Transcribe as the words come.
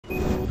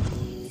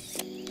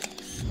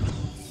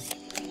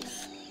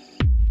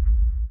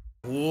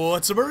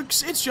What's up,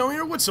 Mercs? It's Joe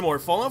here with some more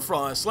Fallout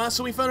Frost. Last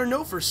time we found a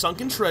note for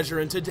Sunken treasure,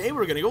 and today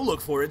we're gonna go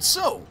look for it,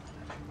 so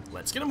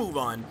let's get a move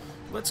on.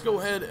 Let's go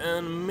ahead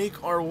and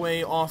make our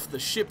way off the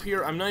ship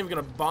here. I'm not even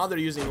gonna bother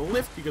using the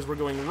lift because we're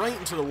going right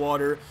into the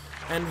water,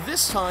 and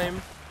this time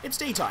it's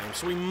daytime,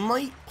 so we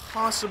might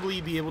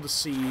possibly be able to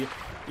see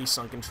the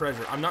sunken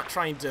treasure. I'm not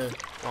trying to,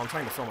 well, I'm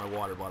trying to fill my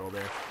water bottle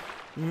there.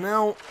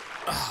 Now,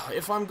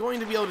 if I'm going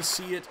to be able to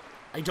see it,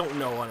 I don't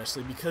know,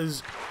 honestly,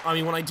 because, I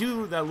mean, when I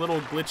do that little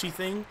glitchy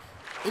thing,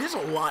 it is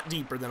a lot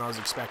deeper than I was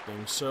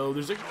expecting, so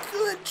there's a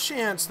good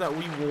chance that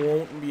we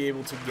won't be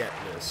able to get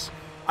this.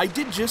 I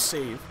did just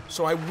save,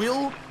 so I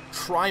will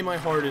try my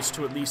hardest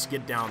to at least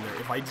get down there.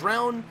 If I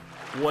drown,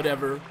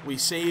 whatever, we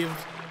saved,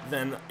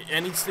 then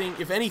anything,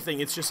 if anything,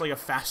 it's just like a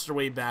faster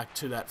way back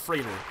to that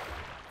freighter.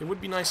 It would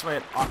be nice if I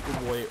had Aqua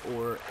Boy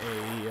or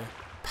a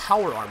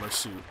power armor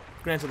suit.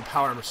 Granted, the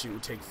power armor suit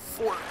would take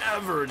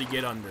forever to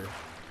get under.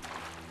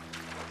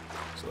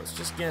 So let's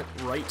just get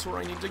right to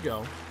where I need to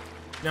go.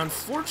 Now,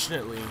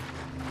 unfortunately,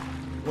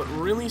 what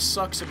really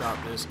sucks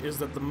about this is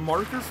that the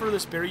marker for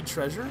this buried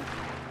treasure...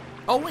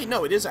 Oh, wait,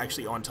 no, it is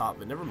actually on top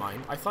of it. Never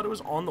mind. I thought it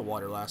was on the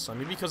water last time.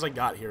 Maybe because I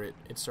got here,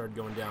 it started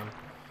going down.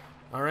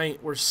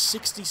 Alright, we're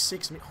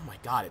 66... Oh, my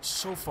God, it's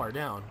so far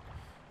down.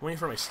 I'm waiting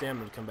for my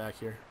stamina to come back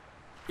here.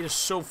 It is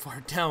so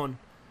far down.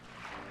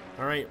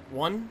 Alright,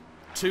 1,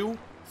 2,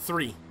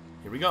 3.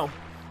 Here we go.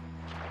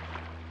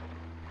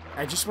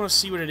 I just want to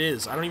see what it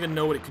is. I don't even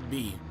know what it could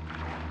be.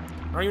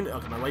 I don't even...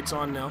 Okay, my light's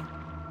on now.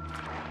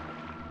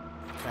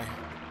 Okay.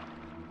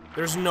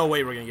 There's no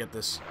way we're gonna get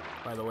this,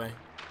 by the way.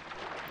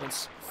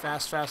 Let's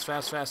fast, fast,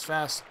 fast, fast,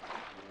 fast.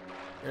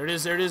 There it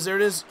is, there it is, there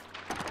it is.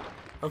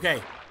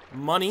 Okay.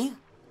 Money.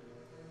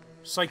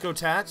 Psycho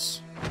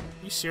Tats.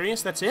 Are you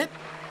serious? That's it?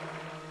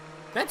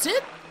 That's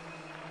it?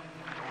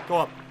 Go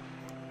up.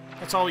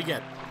 That's all we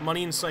get.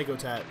 Money and Psycho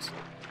Tats.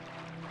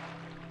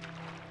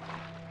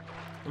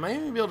 Am I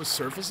even gonna be able to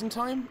surface in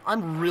time?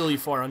 I'm really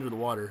far under the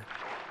water.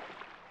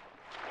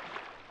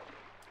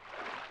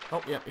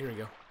 Oh, yeah, here we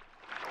go.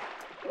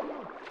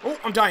 Oh,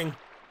 I'm dying.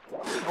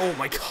 Oh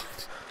my God.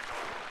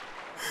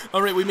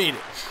 Alright, we made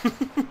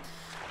it.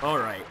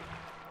 Alright.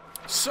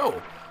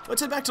 So, let's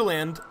head back to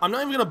land. I'm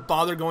not even gonna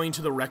bother going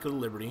to the Wreck of the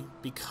Liberty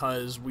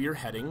because we are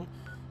heading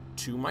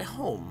to my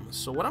home.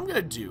 So what I'm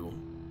gonna do...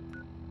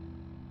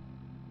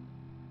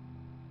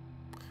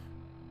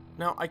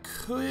 Now, I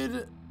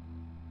could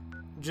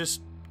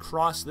just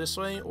cross this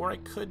way, or I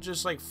could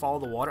just, like, follow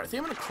the water. I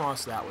think I'm gonna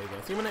cross that way, though.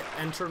 I think I'm gonna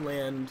enter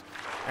land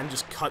and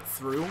just cut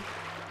through.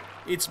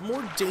 It's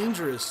more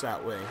dangerous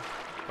that way,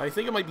 but I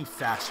think it might be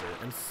faster.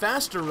 And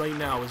faster right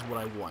now is what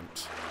I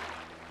want.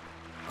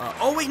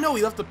 Oh, wait, no,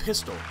 we left the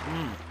pistol.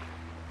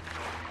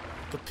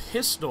 The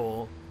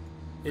pistol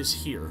is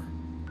here.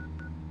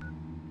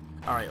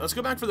 Alright, let's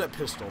go back for that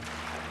pistol,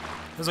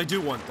 because I do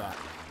want that.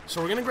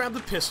 So we're going to grab the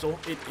pistol.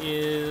 It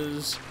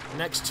is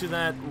next to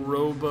that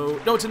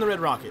rowboat. No, it's in the Red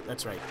Rocket.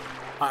 That's right.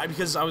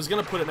 Because I was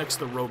going to put it next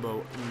to the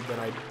rowboat, and then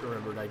I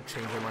remembered I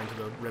changed my mind to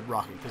the Red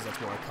Rocket because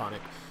that's more iconic.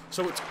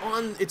 So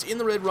it's in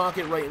the Red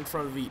Rocket right in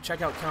front of the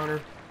checkout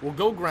counter. We'll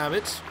go grab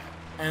it,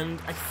 and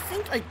I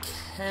think I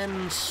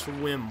can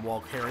swim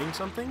while carrying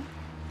something.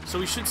 So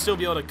we should still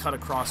be able to cut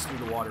across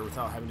through the water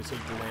without having to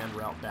take the land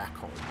route back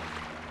home.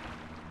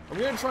 I'm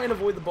going to try and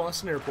avoid the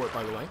Boston airport,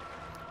 by the way.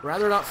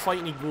 Rather not fight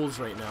any ghouls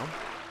right now.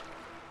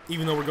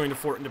 Even though we're going to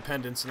Fort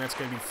Independence, and that's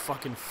going to be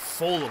fucking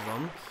full of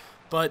them.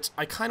 But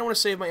I kind of want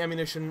to save my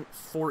ammunition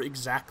for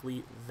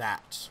exactly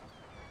that.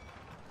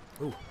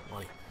 Ooh,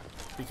 money.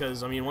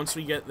 Because, I mean, once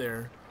we get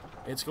there,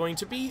 it's going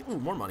to be... Ooh,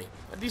 more money.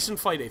 A decent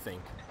fight, I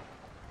think.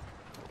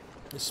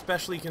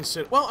 Especially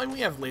consider... Well, I mean,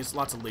 we have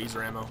lots of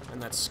laser ammo,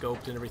 and that's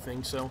scoped and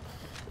everything, so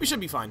we should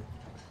be fine.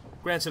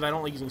 Granted, I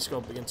don't like using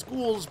scope against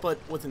ghouls, but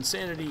with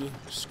Insanity,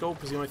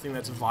 scope is the only thing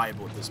that's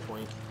viable at this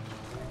point.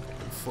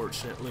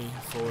 Unfortunately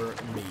for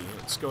me.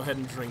 Let's go ahead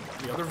and drink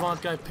the other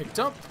vodka I picked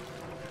up.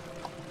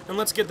 And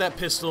let's get that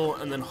pistol,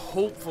 and then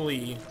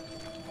hopefully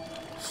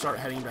start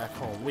heading back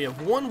home. We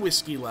have one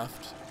whiskey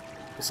left,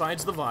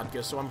 besides the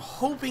vodka, so I'm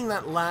hoping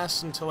that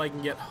lasts until I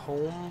can get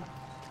home.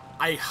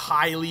 I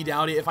highly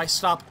doubt it. If I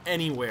stop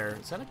anywhere...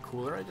 Is that a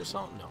cooler I just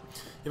saw? No.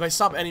 If I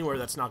stop anywhere,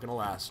 that's not going to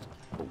last.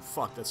 Oh,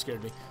 fuck, that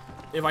scared me.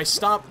 If I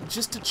stop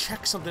just to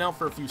check something out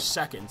for a few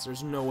seconds,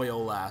 there's no way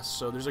it'll last.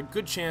 So there's a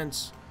good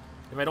chance...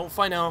 If I don't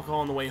find alcohol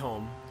on the way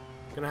home,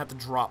 I'm going to have to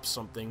drop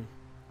something.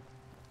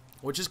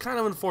 Which is kind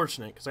of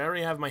unfortunate, because I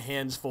already have my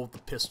hands full with the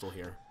pistol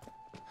here.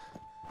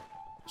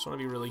 Just want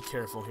to be really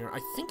careful here. I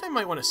think I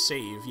might want to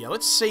save. Yeah,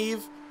 let's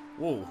save.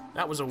 Whoa,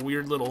 that was a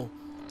weird little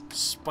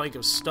spike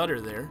of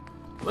stutter there.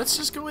 Let's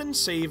just go ahead and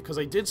save, because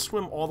I did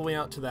swim all the way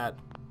out to that,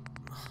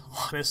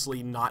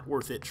 honestly, not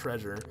worth it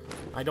treasure.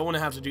 I don't want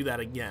to have to do that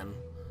again.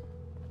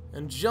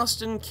 And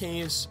just in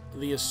case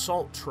the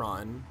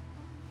Assaultron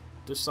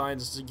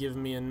decides to give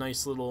me a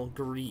nice little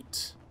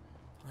greet,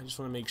 I just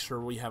want to make sure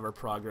we have our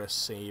progress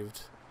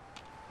saved.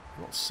 I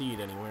don't see it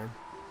anywhere.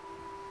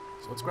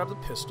 So let's grab the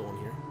pistol in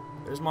here.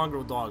 There's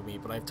mongrel dog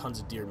meat, but I have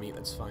tons of deer meat,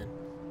 that's fine.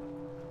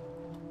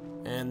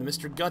 And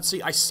Mr.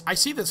 Gutsy, I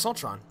see the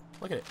Assaultron.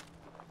 Look at it.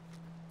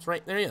 It's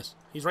right, there he is.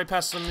 He's right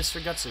past Mr.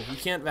 Gutsy. You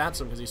can't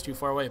VATS him because he's too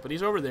far away, but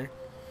he's over there.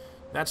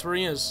 That's where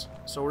he is.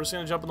 So we're just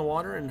going to jump in the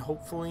water, and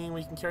hopefully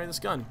we can carry this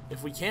gun.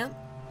 If we can't,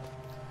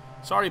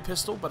 sorry,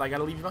 pistol, but I got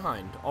to leave you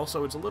behind.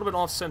 Also, it's a little bit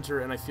off-center,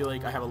 and I feel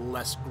like I have a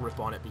less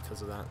grip on it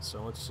because of that.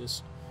 So let's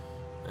just...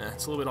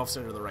 it's a little bit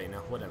off-center to the right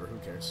now. Whatever, who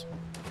cares?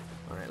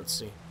 Alright, let's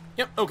see.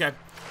 Yep, okay.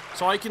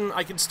 So I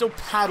can still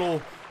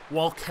paddle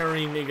while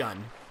carrying a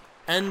gun.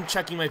 And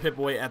checking my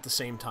Pip-Boy at the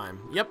same time.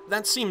 Yep,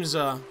 that seems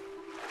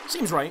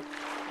right.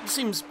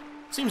 Seems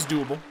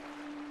doable.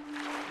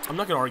 I'm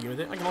not going to argue with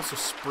it. I can also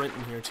sprint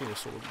in here too,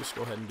 so we'll just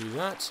go ahead and do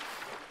that.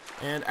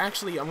 And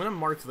actually, I'm going to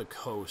mark the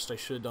coast. I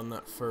should have done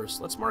that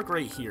first. Let's mark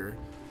right here,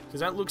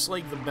 because that looks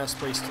like the best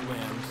place to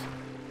land.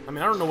 I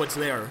mean, I don't know what's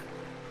there.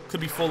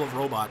 Could be full of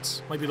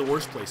robots. Might be the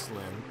worst place to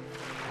land.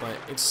 But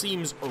it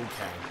seems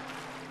okay.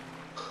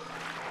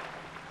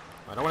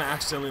 I don't want to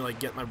accidentally, like,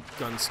 get my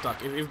gun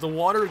stuck. If the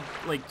water,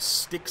 like,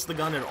 sticks the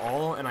gun at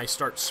all and I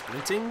start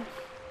sprinting,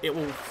 it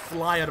will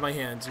fly out of my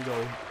hands and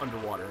go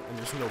underwater, and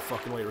there's no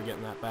fucking way we're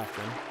getting that back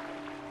then.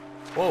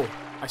 Whoa,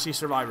 I see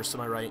survivors to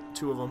my right.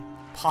 2 of them.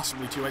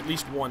 Possibly 2. At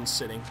least 1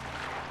 sitting.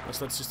 Unless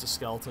that's just a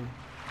skeleton.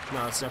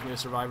 No, that's definitely a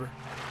survivor.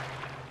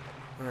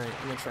 Alright,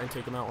 I'm gonna try and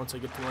take him out once I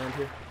get to land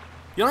here.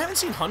 You know, I haven't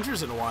seen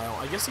hunters in a while.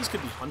 I guess these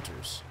could be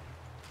hunters.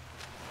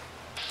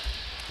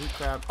 Blue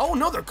crab. Oh,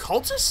 no, they're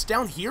cultists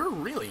down here?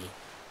 Really?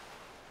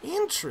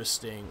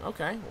 Interesting.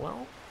 Okay,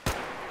 well...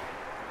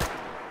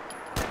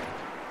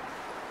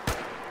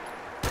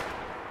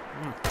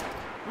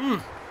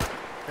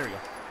 There we go.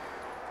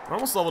 We're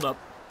almost leveled up.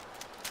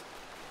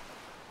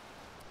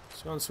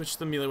 So I'm going to switch to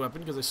the melee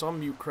weapon because I saw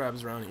mute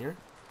crabs around here.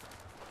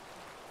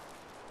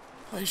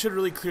 I should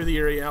really clear the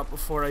area out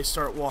before I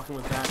start walking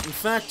with that. In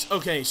fact,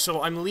 okay,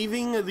 so I'm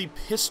leaving the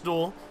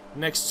pistol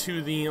next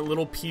to the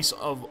little piece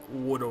of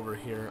wood over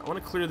here. I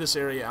want to clear this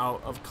area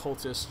out of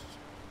cultists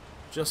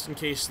just in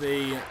case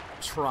they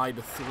try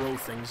to throw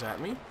things at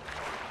me.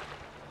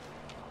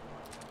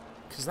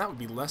 Because that would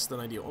be less than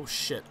ideal. Oh,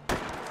 shit.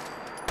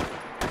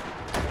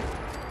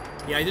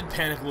 Yeah, I did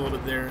panic a little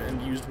bit there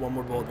and used 1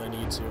 more bullet than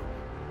I need to.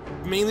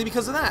 Mainly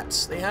because of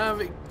that. They have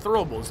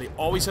throwables. They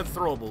always have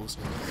throwables.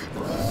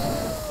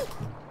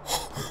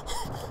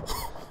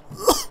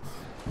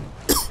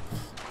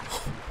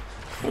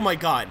 Oh my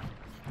god.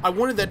 I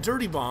wanted that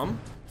dirty bomb.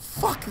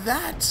 Fuck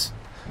that.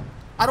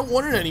 I don't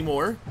want it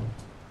anymore.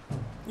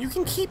 You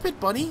can keep it,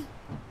 buddy.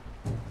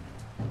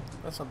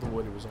 That's not the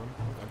wood it was on.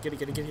 Oh, get it,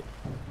 get it, get it.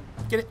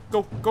 Get it.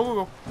 Go, go, go,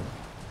 go.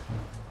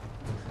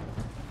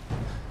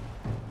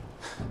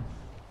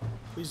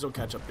 Please don't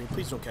catch up to me.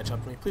 Please don't catch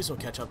up to me. Please don't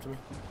catch up to me.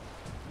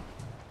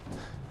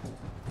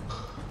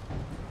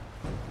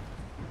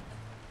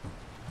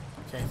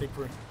 Okay, I think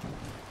we're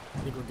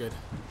good.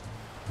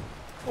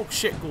 Oh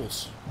shit,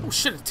 ghouls. Oh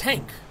shit, a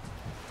tank.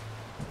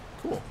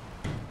 Cool.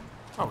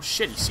 Oh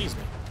shit, he sees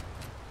me.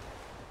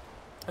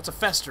 That's a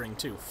festering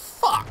too.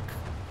 Fuck!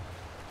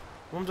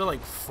 I want him to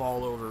like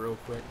fall over real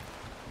quick.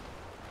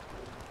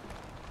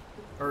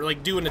 Or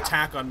like do an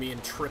attack on me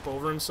and trip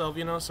over himself,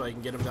 you know, so I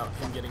can get him without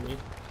him getting me.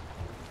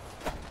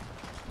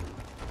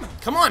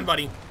 Come on,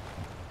 buddy!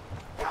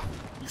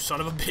 You son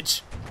of a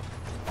bitch.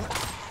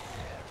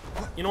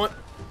 You know what?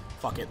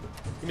 Fuck it.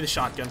 Give me the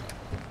shotgun.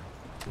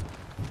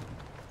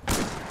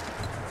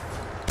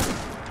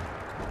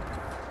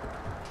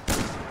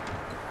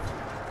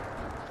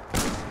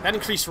 That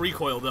increased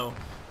recoil, though.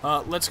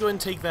 Let's go ahead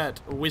and take that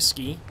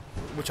whiskey,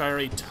 which I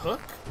already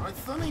took. I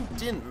thought I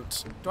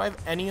didn't. Do I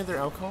have any other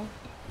alcohol?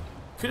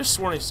 Could have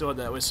sworn I still had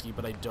that whiskey,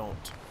 but I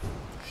don't.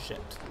 Shit.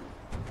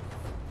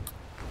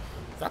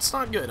 That's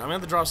not good. I'm gonna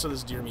have to drop some of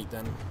this deer meat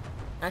then.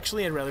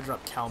 Actually, I'd rather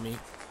drop cow meat.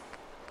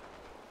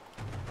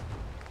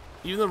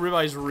 Even though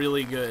ribeye is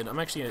really good, I'm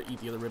actually gonna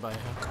eat the other ribeye I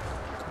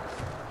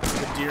have.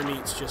 The deer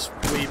meat's just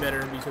way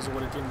better because of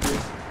what it didn't do.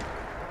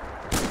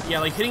 Yeah,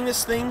 like hitting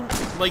this thing,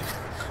 like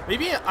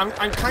maybe I'm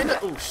kind of.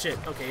 Oh shit.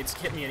 Okay, it's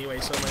hit me anyway,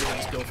 so I might as well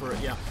just go for it.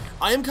 Yeah,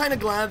 I am kind of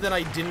glad that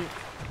I didn't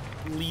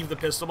leave the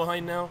pistol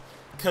behind now,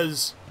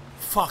 because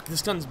fuck,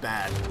 this gun's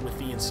bad with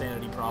the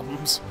insanity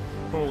problems.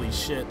 Holy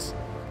shit.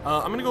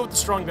 I'm gonna go with the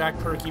strong back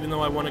perk, even though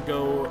I want to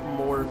go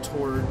more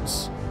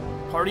towards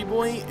Party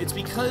Boy. It's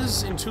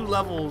because in 2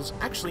 levels,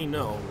 actually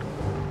no,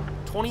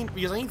 20,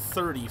 because I need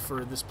 30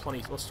 for this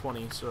plus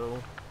 20,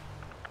 so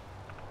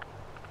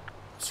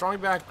strong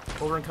back,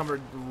 over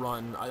encumbered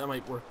run, that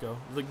might work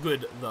the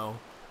good though,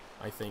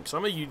 I think. So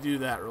I'm gonna do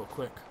that real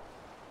quick.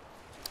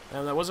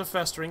 And that was a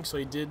festering, so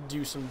he did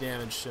do some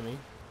damage to me.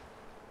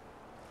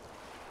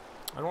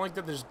 I don't like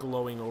that there's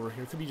glowing over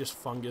here. It could be just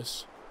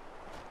fungus.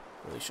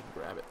 Really should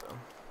grab it though.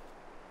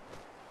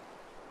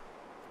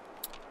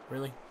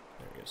 Really?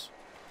 There he is.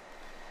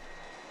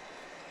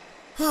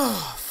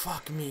 Oh,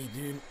 fuck me,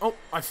 dude. Oh,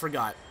 I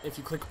forgot. If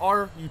you click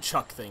R, you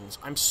chuck things.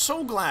 I'm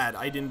so glad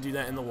I didn't do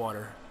that in the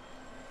water.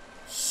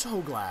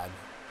 So glad.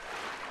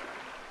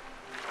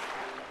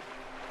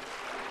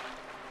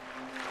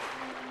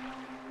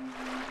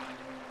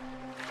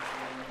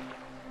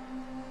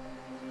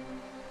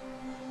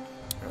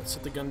 Alright, let's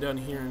set the gun down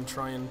here and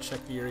try and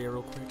check the area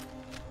real quick.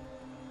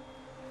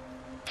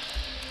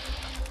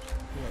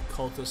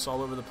 cultists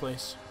all over the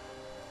place.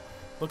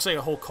 Looks like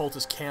a whole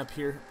cultist camp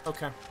here.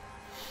 Okay.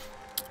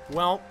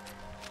 Well,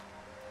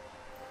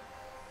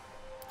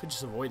 could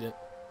just avoid it.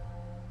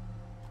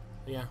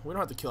 Yeah, we don't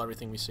have to kill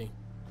everything we see.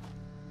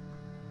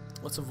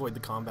 Let's avoid the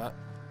combat.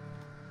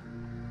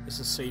 This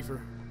is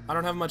safer. I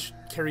don't have much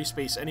carry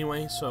space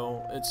anyway,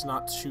 so it's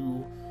not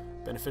too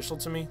beneficial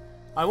to me.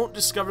 I won't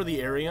discover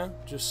the area,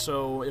 just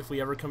so if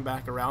we ever come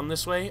back around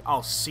this way,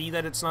 I'll see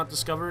that it's not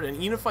discovered, and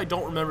even if I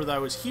don't remember that I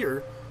was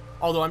here,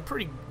 although I'm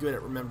pretty good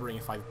at remembering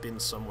if I've been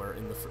somewhere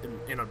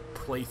in a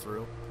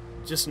playthrough,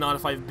 just not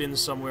if I've been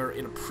somewhere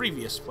in a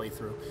previous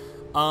playthrough.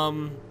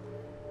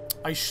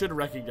 I should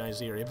recognize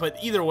the area, but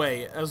either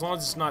way, as long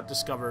as it's not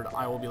discovered,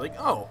 I will be like,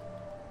 oh,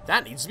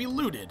 that needs to be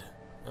looted,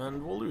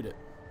 and we'll loot it.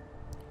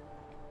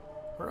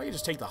 Or I can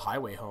just take the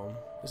highway home.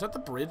 Is that the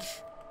bridge?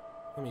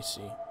 Let me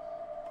see.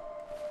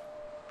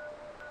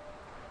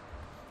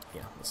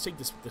 Yeah, let's take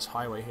this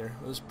highway here,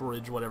 this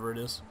bridge, whatever it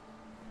is.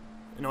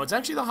 No, it's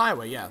actually the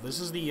highway. Yeah, this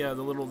is the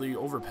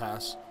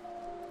overpass.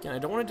 Again, I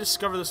don't want to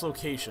discover this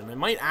location. I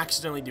might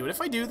accidentally do it.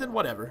 If I do, then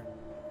whatever.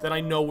 Then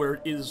I know where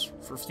it is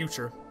for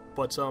future.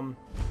 But oh,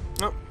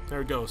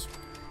 there it goes.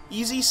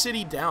 Easy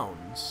City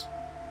Downs.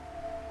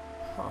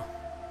 Huh.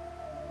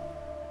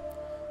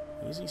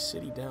 Easy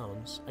City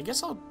Downs. I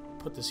guess I'll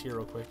put this here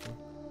real quick and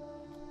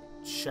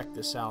check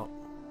this out.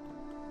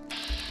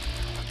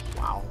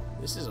 Wow,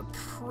 this is a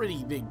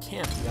pretty big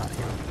camp you got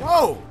here.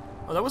 Whoa!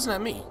 Oh, that wasn't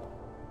at me.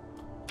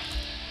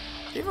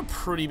 They have a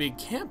pretty big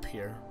camp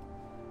here.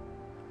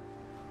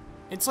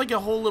 It's like a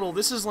whole little...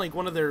 This is like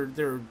one of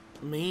their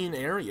main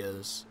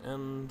areas,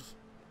 and...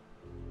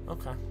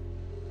 Okay.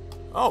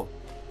 Oh!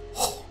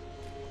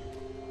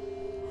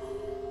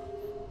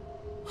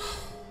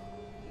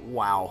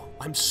 Wow.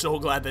 I'm so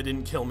glad that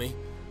didn't kill me.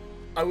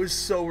 I was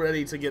so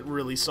ready to get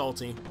really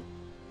salty.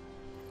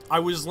 I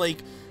was like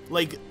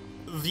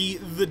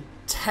the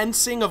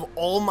tensing of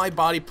all my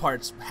body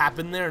parts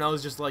happened there, and I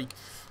was just like,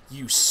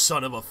 you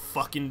son of a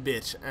fucking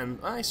bitch. And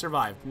I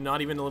survived.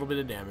 Not even a little bit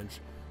of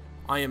damage.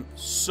 I am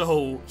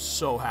so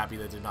happy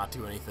that did not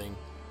do anything.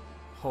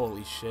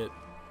 Holy shit.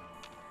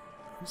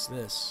 What's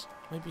this?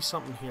 Might be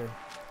something here.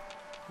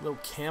 Little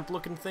camp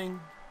looking thing.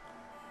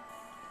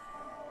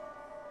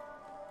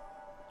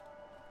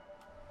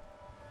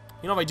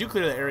 You know, if I do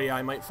clear the area,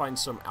 I might find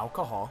some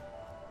alcohol,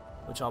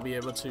 which I'll be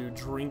able to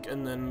drink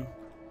and then,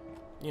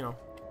 you know,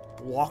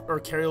 walk or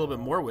carry a little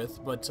bit more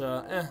with. But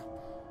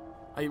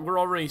we're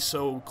already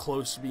so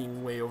close to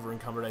being way over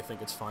encumbered. I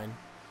think it's fine.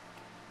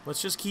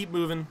 Let's just keep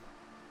moving.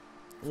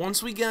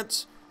 Once we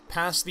get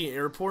past the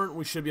airport,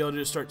 we should be able to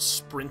just start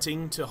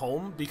sprinting to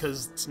home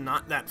because it's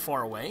not that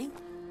far away.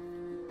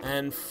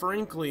 And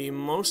frankly,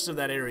 most of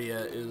that area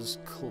is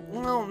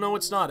well, no,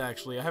 it's not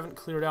actually. I haven't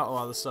cleared out a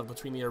lot of the stuff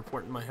between the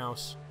airport and my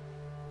house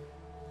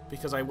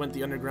because I went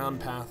the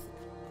underground path.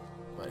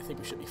 But I think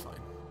we should be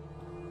fine.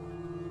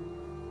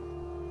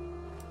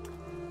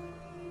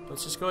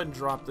 Let's just go ahead and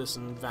drop this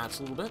in VATS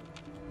a little bit.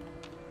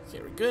 Okay,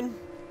 we're good.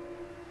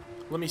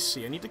 Let me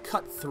see. I need to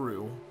cut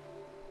through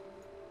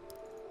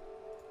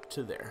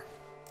to there.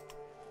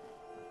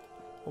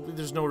 Hopefully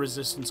there's no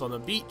resistance on the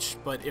beach,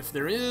 but if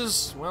there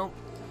is, well,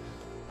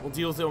 we'll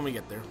deal with it when we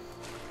get there.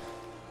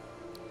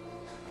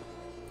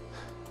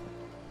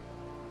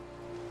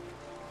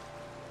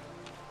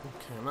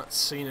 Okay, I'm not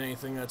seeing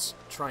anything that's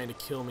trying to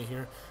kill me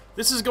here.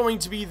 This is going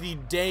to be the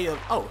day of...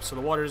 Oh, so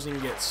the water doesn't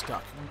even get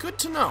stuck. Good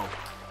to know.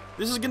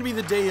 This is going to be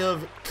the day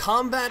of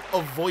combat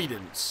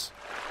avoidance.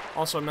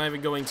 Also, I'm not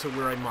even going to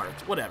where I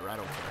marked. Whatever, I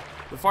don't care.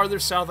 The farther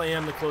south I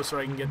am, the closer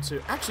I can get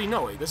to... Actually,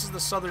 no, wait. This is the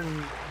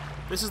southern...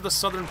 This is the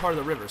southern part of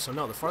the river, so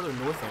no, the farther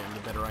north I am, the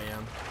better I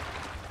am.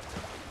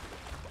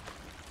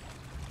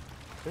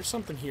 There's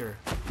something here.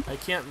 I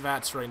can't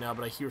VATS right now,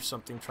 but I hear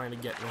something trying to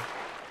get me.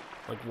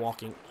 Like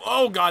walking.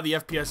 Oh god, the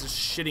FPS is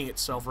shitting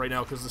itself right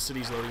now because the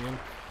city's loading in.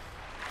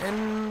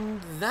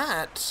 And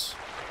that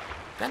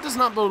does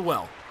not bode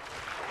well.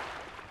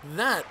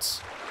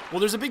 Well,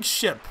 there's a big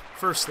ship,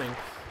 first thing.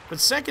 But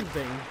second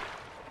thing,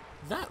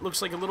 that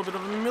looks like a little bit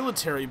of a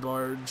military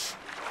barge.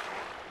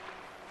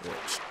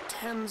 Which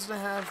tends to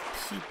have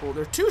people.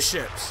 There are two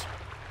ships.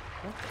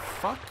 What the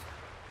fuck?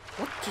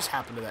 What just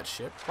happened to that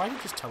ship? Why did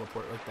it just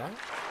teleport like that?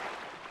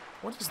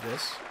 What is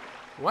this?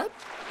 What?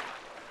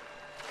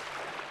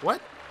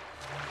 What?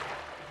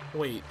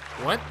 Wait,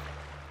 what?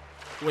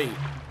 Wait,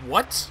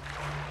 what?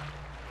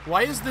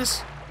 Why is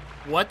this...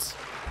 What?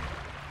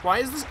 Why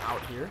is this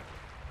out here?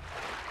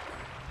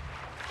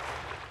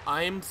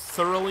 I'm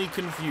thoroughly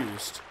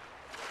confused.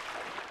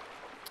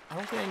 I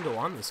don't think I can go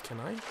on this, can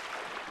I?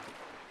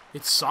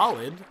 It's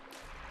solid.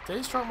 Did I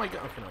just drop my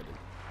gun? Okay, no, I didn't.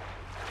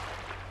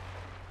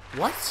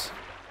 What?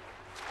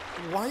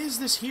 Why is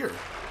this here?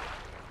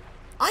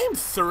 I am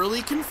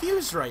thoroughly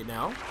confused right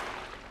now.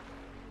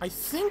 I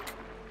think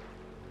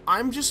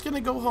I'm just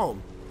gonna go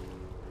home.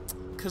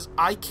 Because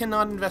I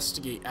cannot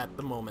investigate at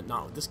the moment,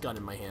 not with this gun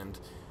in my hand.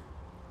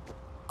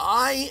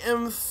 I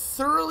am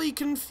thoroughly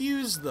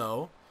confused,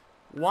 though,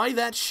 why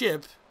that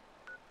ship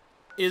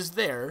is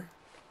there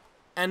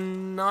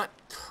and not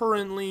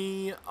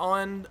currently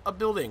on a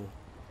building.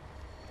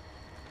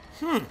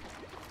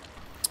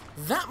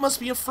 That must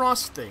be a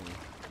frost thing,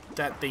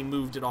 that they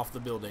moved it off the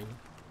building.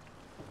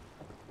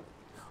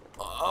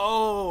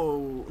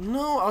 Oh,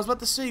 no, I was about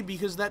to say,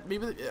 because that,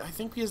 maybe, I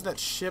think because that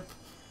ship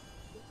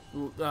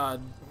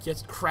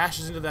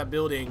crashes into that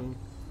building,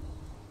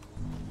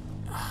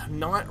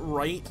 not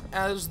right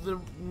as the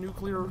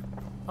nuclear,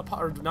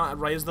 or not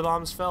right as the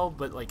bombs fell,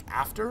 but, like,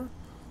 after.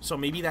 So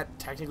maybe that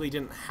technically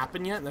didn't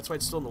happen yet, and that's why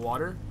it's still in the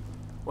water.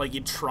 Like,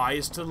 it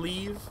tries to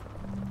leave,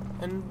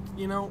 and,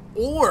 you know,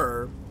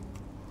 or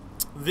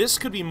this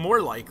could be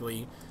more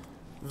likely.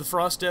 The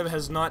Frost Dev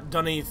has not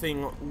done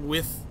anything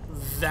with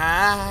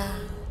that.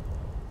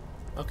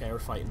 Okay, we're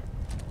fighting.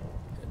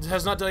 It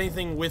has not done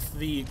anything with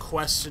the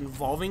quests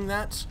involving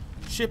that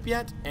ship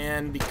yet,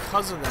 and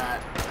because of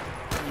that,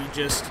 he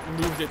just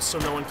moved it so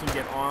no one can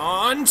get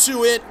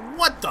onto it.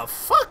 What the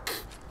fuck?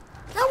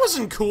 That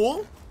wasn't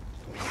cool.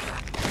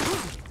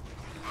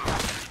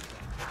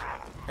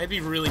 I'd be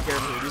really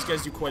careful. These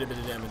guys do quite a bit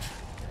of damage.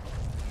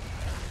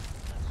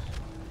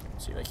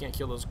 Let's see if I can't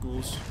kill those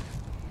ghouls.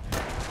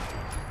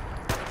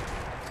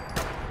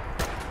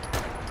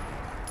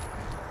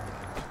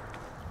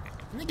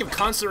 And they give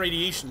constant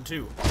radiation,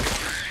 too.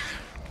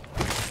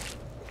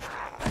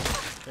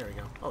 There we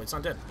go. Oh, it's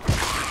not dead.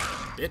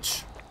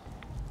 Bitch.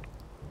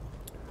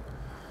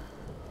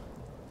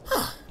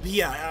 Huh. But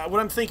yeah, what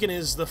I'm thinking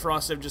is the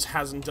Frostdev just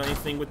hasn't done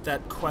anything with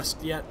that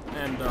quest yet,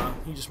 and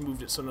he just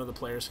moved it so none of the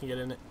players can get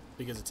in it,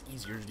 because it's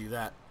easier to do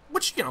that.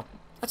 Which, you know,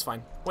 that's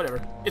fine.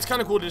 Whatever. It's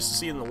kind of cool just to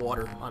see it in the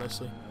water,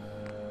 honestly.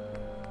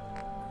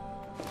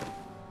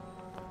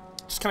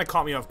 Just kind of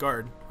caught me off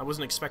guard. I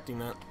wasn't expecting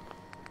that.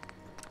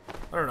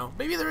 I don't know.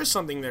 Maybe there is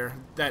something there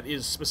that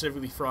is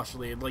specifically Frost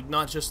related, like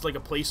not just like a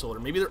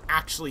placeholder. Maybe there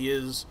actually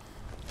is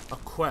a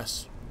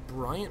quest.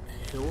 Bryant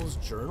Hill's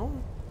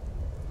journal?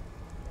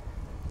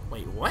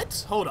 Wait,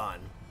 what? Hold on.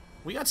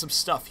 We got some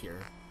stuff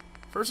here.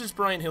 First is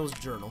Bryant Hill's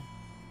journal.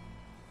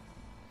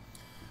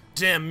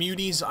 Damn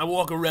muties, I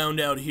walk around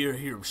out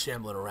here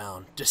shambling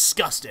around.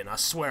 Disgusting, I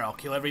swear I'll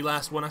kill every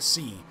last one I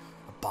see.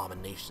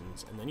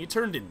 Abominations. And then you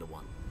turned into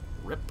one.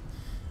 Rip.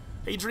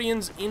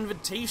 Hadrian's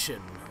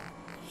invitation.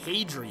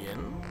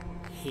 Hadrian.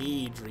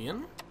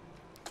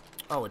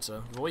 Oh, it's a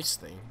voice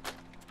thing.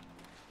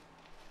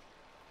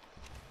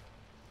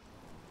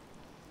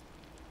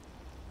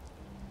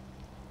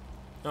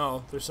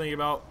 Oh, they're saying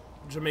about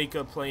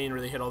Jamaica Plain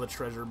where they hid all the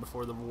treasure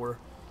before the war.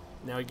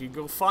 Now you can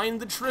go find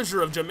the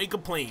treasure of Jamaica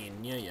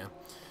Plain. Yeah.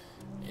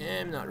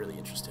 I'm not really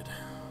interested.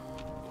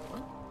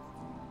 What?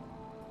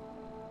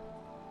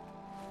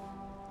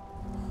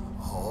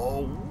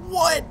 Oh,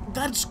 what?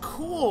 That's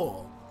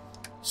cool.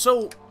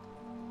 So,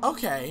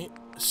 okay.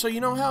 So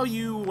you know how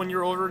you, when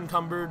you're over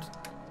encumbered,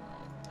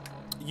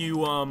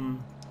 you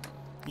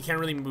can't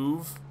really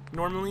move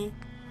normally?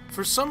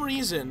 For some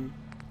reason,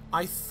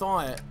 I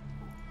thought,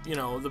 you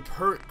know, the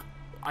perk,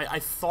 I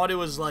thought it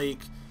was like,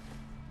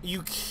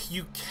 you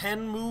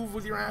can move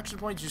with your action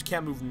points, you just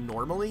can't move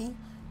normally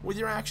with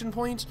your action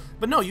points.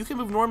 But no, you can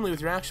move normally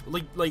with your action,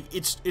 like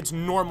it's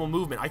normal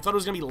movement. I thought it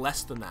was gonna be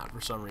less than that for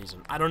some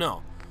reason. I don't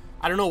know.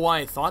 I don't know why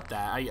I thought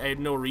that. I had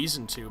no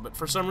reason to, but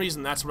for some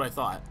reason that's what I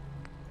thought.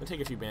 I'm gonna take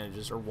a few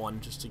bandages, or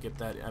one, just to get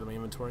that out of my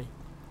inventory.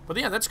 But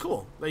yeah, that's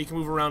cool. That you can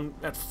move around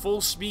at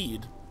full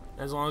speed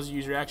as long as you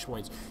use your action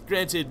points.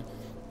 Granted,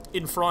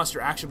 in Frost,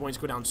 your action points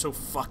go down so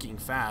fucking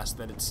fast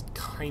that it's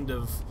kind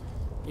of,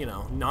 you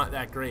know, not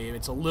that great.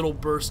 It's a little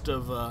burst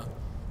of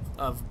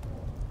I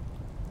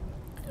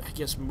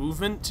guess,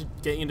 movement to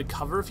get you into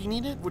cover if you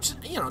need it, which,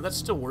 you know, that's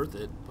still worth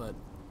it. But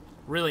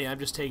really, I'm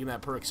just taking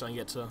that perk so I can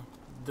get to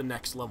the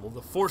next level,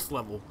 the 4th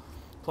level.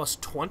 Plus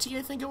 20,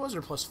 I think it was,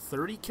 or plus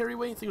 30 carry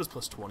weight? I think it was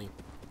plus 20.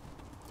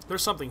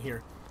 There's something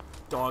here.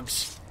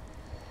 Dogs.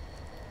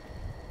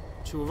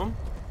 2 of them.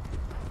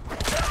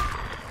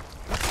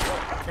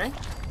 Okay.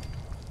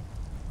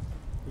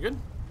 You good?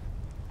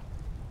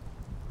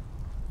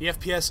 The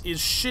FPS is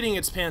shitting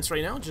its pants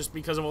right now just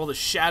because of all the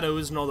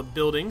shadows and all the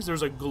buildings.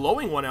 There's a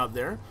glowing one out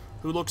there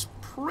who looks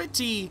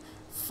pretty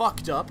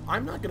fucked up.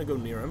 I'm not going to go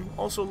near him.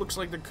 Also, looks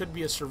like there could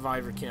be a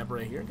survivor camp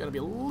right here. Got to be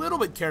a little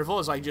bit careful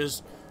as I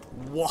just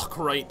walk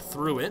right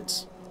through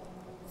it.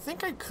 I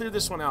think I cleared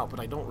this one out, but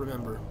I don't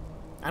remember.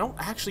 I don't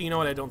actually, you know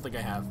what? I don't think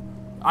I have.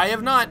 I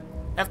have not.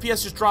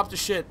 FPS just dropped to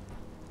shit.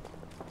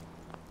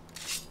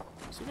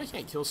 See if I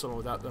can't kill someone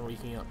without them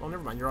waking up. Oh,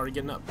 never mind. You're already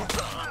getting up.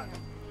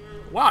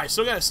 Wow, I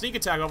still got a sneak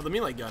attack off the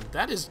melee gun.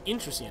 That is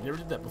interesting. I never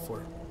did that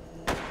before.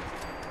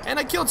 And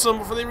I killed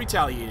someone before they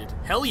retaliated.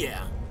 Hell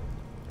yeah.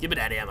 Give me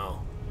that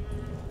ammo.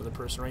 Another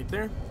person right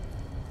there.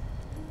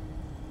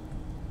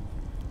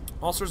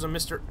 Also, there's a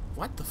Mr.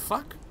 What the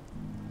fuck?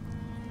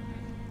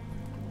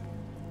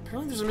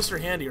 Apparently there's a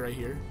Mr. Handy right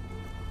here.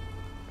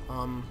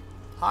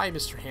 Hi,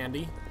 Mr.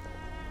 Handy.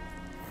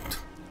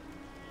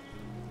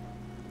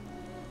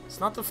 It's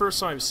not the first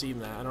time I've seen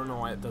that. I don't know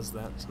why it does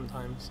that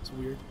sometimes. It's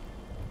weird.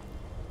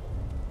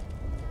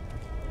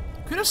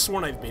 Could have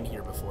sworn I've been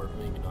here before, but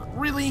maybe not.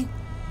 Really?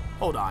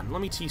 Hold on,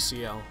 let me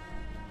TCL.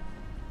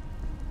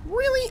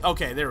 Really?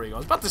 Okay, there we go. I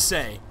was about to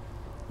say,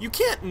 you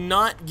can't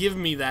not give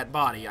me that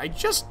body. I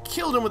just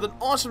killed him with an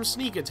awesome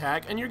sneak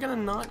attack, and you're gonna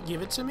not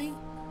give it to me?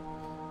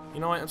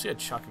 You know what? I'm just gonna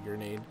chuck a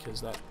grenade,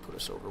 because that put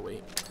us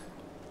overweight.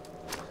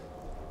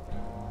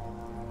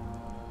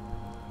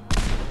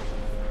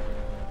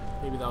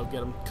 Maybe that'll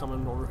get him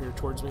coming over here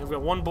towards me. I've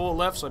got one bullet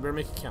left, so I better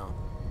make it count.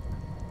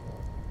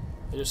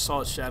 I just saw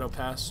his shadow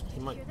pass. He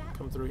might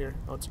come through here.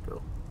 Oh, it's a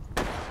girl.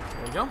 There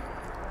we go.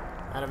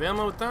 Out of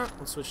ammo with that.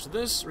 Let's switch to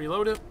this.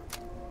 Reload it.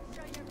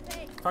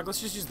 Fuck,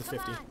 let's just use the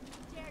 50.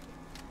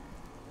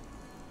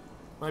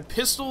 My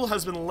pistol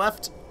has been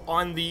left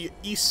on the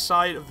east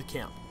side of the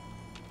camp.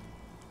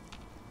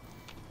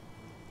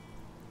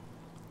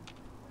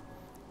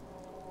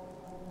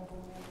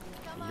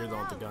 Okay, you're the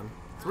one with the gun.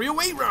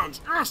 308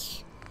 rounds!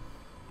 Yes!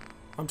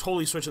 I'm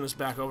totally switching this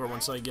back over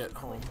once I get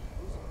home.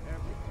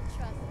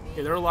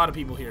 Okay, there are a lot of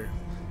people here.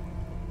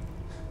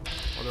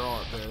 Oh, they're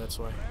all up there, that's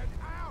why.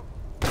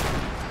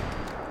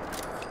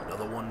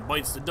 Another one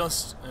bites the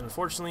dust, and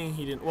unfortunately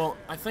he didn't. Well,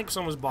 I think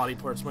some of his body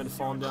parts might have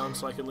fallen down,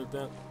 so I could loot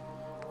that.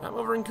 I'm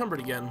over encumbered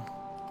again.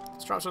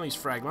 Let's drop some of these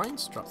frag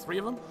mines. Drop 3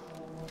 of them.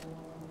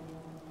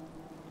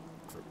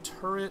 For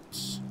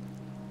turrets.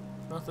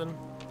 Nothing.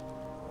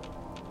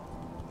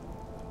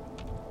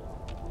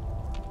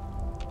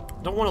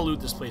 Don't want to loot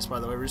this place, by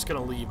the way. We're just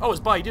gonna leave. Oh, his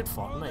body did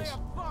fall. Nice.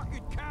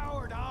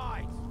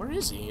 Where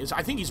is he?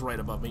 I think he's right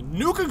above me.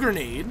 Nuke a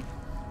grenade?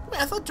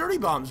 Wait, I thought dirty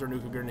bombs were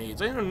nuke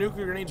grenades. I didn't know nuke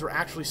grenades were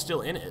actually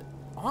still in it.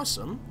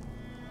 Awesome.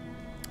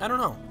 I don't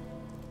know.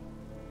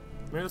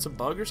 Maybe that's a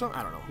bug or something?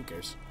 I don't know. Who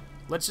cares?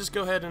 Let's just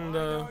go ahead and,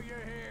 Really?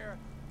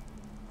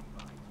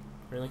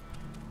 There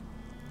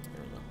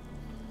we go.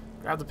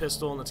 Grab the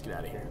pistol and let's get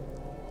out of here.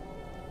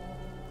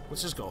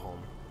 Let's just go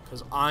home.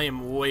 Because I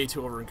am way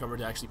too over-encumbered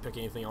to actually pick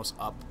anything else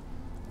up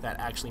that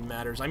actually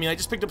matters. I mean, I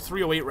just picked up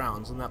 308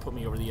 rounds, and that put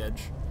me over the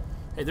edge.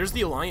 Hey, there's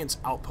the Alliance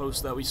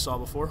outpost that we saw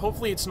before.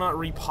 Hopefully it's not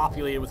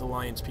repopulated with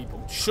Alliance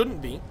people. It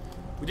shouldn't be.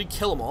 We did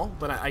kill them all,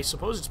 but I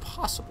suppose it's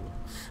possible.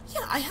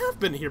 Yeah, I have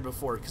been here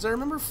before, because I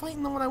remember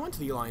fighting them when I went to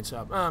the Alliance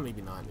hub.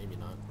 Maybe not, maybe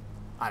not.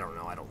 I don't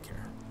know, I don't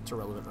care. It's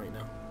irrelevant right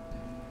now.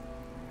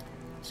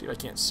 See if I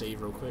can't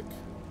save real quick.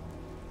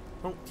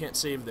 Oh, can't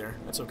save there.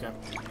 That's okay.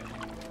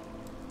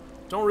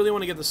 Don't really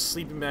want to get the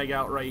sleeping bag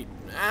out right.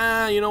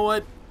 You know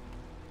what?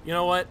 You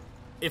know what?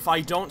 If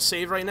I don't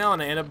save right now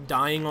and I end up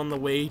dying on the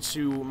way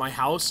to my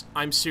house,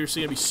 I'm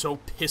seriously going to be so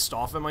pissed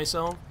off at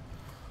myself.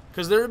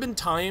 Because there have been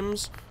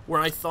times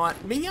where I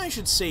thought, maybe I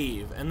should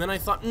save. And then I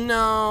thought,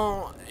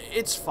 no,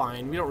 it's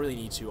fine. We don't really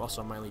need to.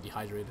 Also, I'm mildly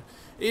dehydrated.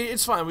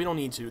 It's fine. We don't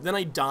need to. Then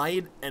I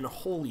died, and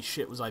holy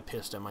shit was I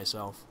pissed at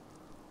myself.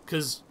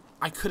 Because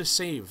I could have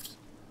saved.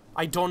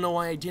 I don't know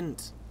why I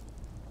didn't.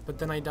 But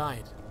then I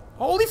died.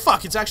 Holy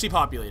fuck, it's actually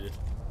populated.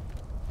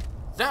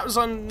 That was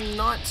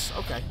not...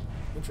 Okay.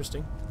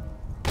 Interesting.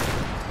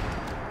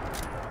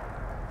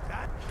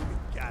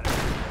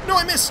 No,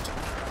 I missed!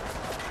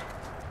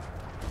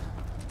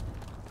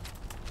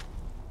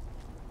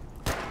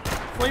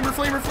 Flamer,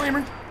 flamer,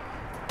 flamer.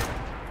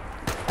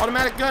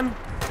 Automatic gun.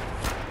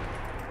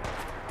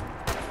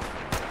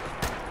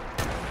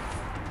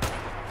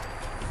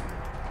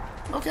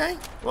 Okay.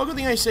 Well, good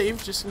thing I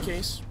saved, just in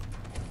case.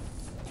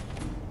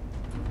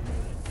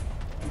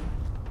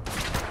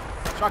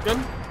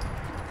 Shotgun.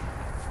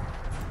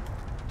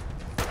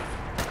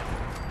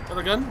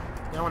 Another gun.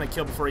 Yeah, I want to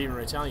kill before I even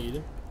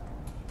retaliated.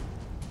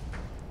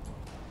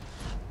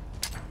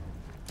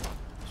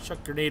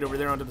 Chuck grenade over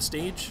there onto the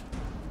stage.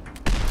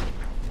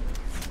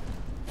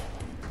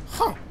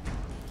 Huh.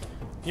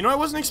 You know, I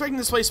wasn't expecting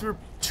this place to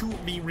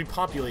be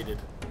repopulated.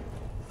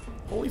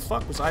 Holy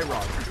fuck, was I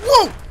wrong.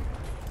 Whoa!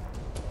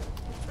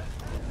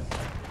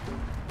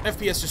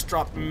 FPS just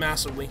dropped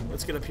massively.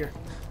 Let's get up here.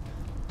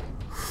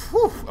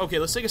 Whew. Okay,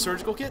 let's take a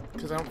surgical kit,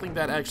 because I don't think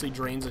that actually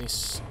drains any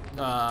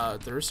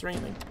thirst or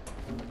anything.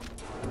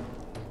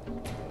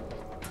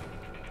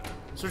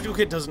 Surgical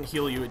kit doesn't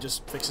heal you, it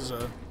just fixes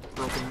a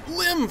broken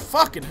limb.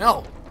 Fucking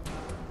hell.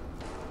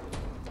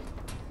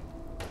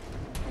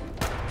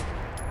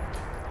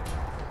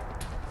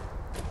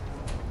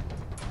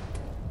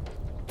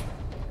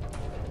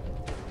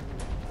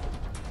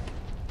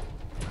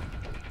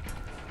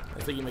 I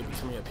think he might be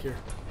coming up here.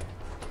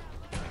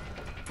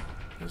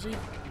 Is he?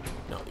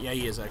 No, yeah,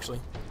 he is actually.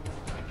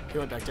 He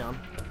went back down.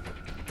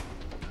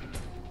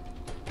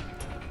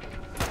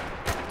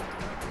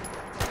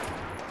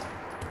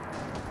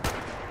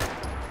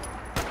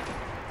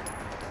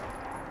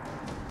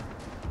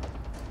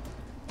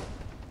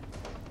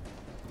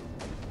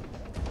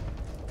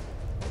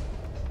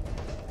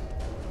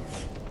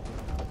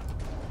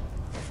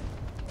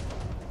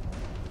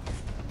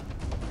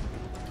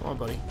 Come on,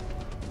 buddy.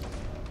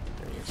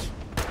 There he is.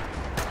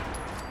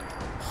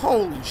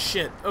 Holy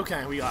shit.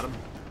 Okay, we got him.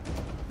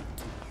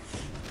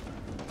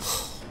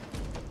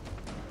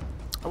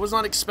 I was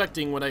not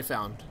expecting what I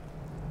found.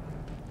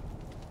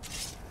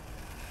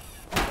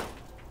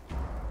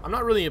 I'm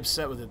not really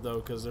upset with it,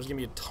 though, because there's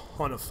going to be a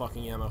ton of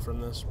fucking ammo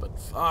from this, but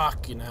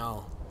fucking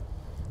hell.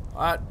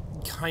 That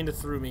kind of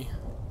threw me.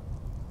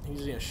 He's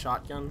using a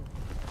shotgun.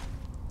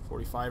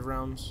 45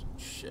 rounds.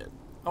 Shit.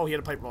 Oh, he had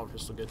a pipe revolver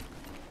pistol. Good.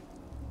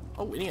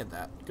 Oh, we didn't get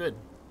that. Good.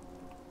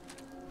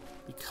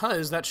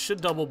 Because that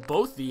should double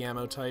both the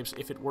ammo types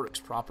if it works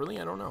properly.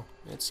 I don't know.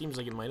 It seems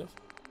like it might have.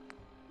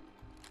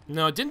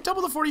 No, it didn't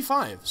double the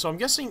 45. So I'm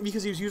guessing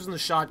because he was using the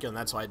shotgun,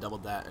 that's why I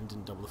doubled that and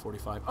didn't double the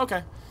 45.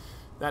 Okay.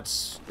 That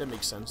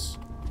makes sense.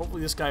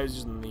 Hopefully this guy was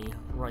using the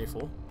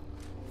rifle.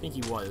 I think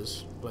he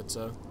was, but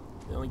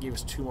they only gave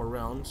us 2 more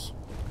rounds.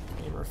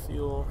 Hammer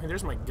fuel. Hey,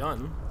 there's my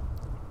gun.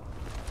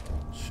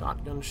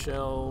 Shotgun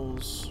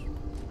shells.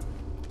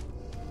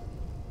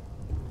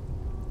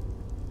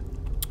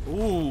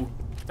 Ooh,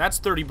 that's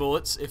 30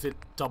 bullets if it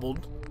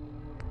doubled.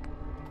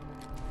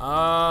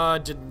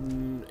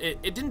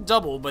 It didn't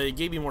double, but it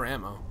gave me more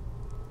ammo.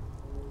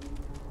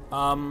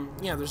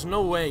 Yeah, there's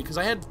no way, because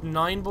I had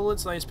 9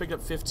 bullets and I just picked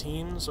up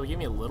 15, so it gave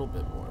me a little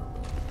bit more.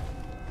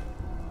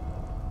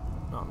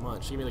 But not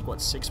much. It gave me, like,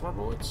 what, 6 more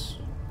bullets?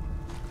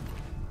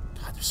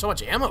 God, there's so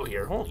much ammo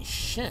here. Holy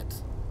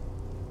shit.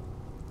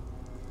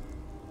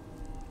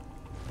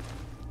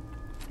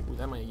 Ooh,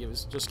 that might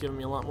just giving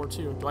me a lot more,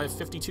 too. Do I have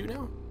 52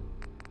 now?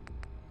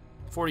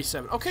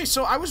 47. Okay,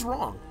 so I was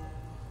wrong.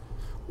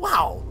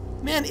 Wow.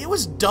 Man, it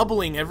was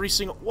doubling every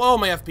single... Whoa,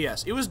 my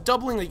FPS. It was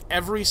doubling, like,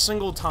 every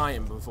single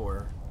time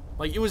before.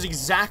 Like, it was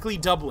exactly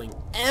doubling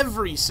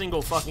every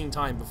single fucking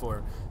time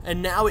before.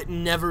 And now it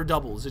never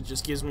doubles. It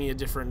just gives me a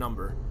different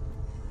number.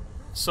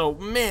 So,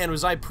 man,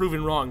 was I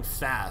proven wrong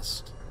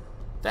fast.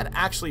 That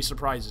actually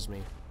surprises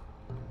me.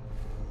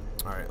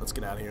 Alright, let's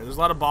get out of here. There's a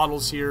lot of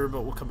bottles here,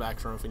 but we'll come back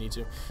for them if we need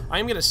to. I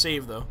am going to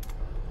save, though.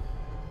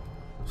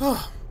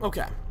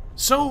 Okay.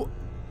 So,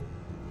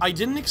 I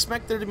didn't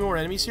expect there to be more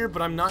enemies here,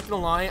 but I'm not going to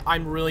lie,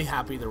 I'm really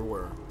happy there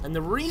were. And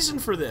the reason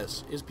for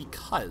this is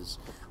because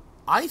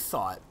I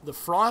thought the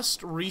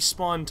Frost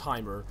respawn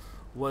timer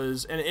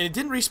was... And it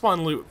didn't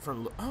respawn loot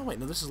from... Oh, wait,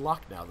 no, this is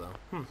locked now,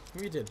 though.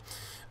 Maybe it did.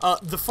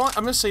 I'm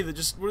going to say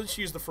that we'll just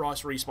use the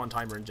Frost respawn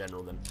timer in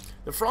general, then.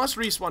 The Frost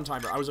respawn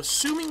timer, I was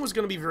assuming was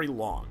going to be very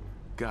long.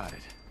 Got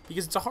it.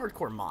 Because it's a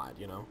hardcore mod,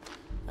 you know?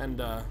 And,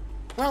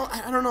 well,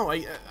 I don't know.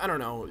 I don't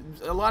know.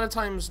 A lot of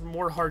times,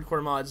 more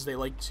hardcore mods, they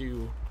like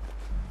to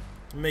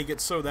make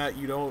it so that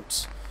you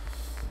don't...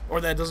 Or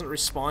that it doesn't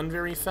respawn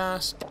very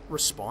fast.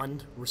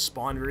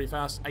 Respawn very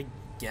fast, I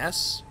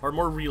guess? Or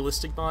more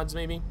realistic mods,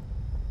 maybe?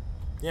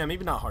 Yeah,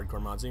 maybe not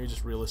hardcore mods, maybe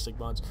just realistic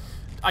mods.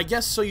 I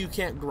guess so you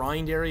can't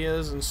grind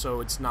areas, and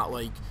so it's not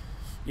like,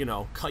 you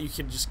know, you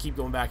can just keep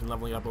going back and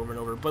leveling up over and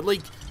over. But,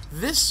 like,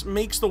 this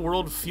makes the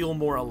world feel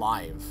more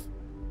alive.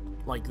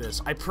 Like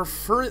this. I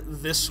prefer it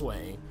this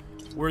way,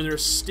 where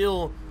there's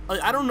still...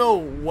 I don't know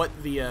what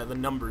the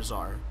numbers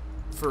are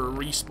for a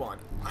respawn.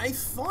 I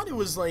thought it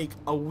was like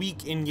a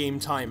week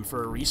in-game time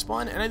for a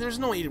respawn, and there's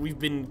no way that we've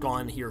been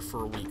gone here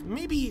for a week.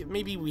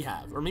 Maybe we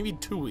have, or maybe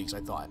 2 weeks,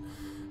 I thought.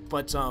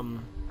 But,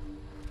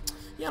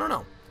 yeah, I don't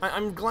know.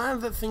 I'm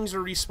glad that things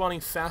are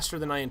respawning faster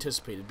than I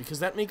anticipated, because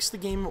that makes the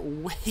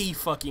game way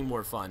fucking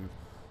more fun.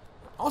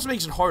 Also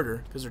makes it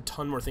harder, because there are a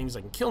ton more things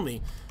that can kill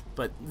me,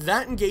 but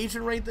that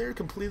engagement right there,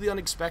 completely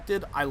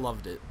unexpected, I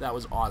loved it. That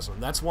was awesome.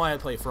 That's why I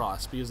play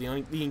Frost, because the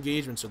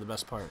engagements are the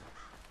best part.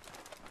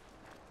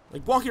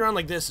 Like, walking around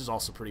like this is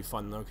also pretty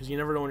fun, though, because you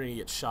never know when you're going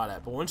to get shot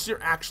at. But once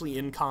you're actually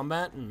in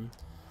combat, and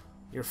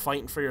you're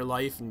fighting for your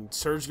life, and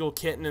surgical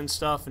kitting and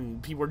stuff,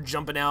 and people are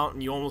jumping out,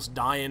 and you almost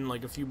die in,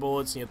 like, a few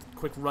bullets, and you have to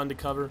quick run to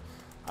cover,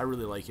 I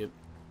really like it.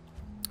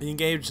 The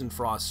engagements in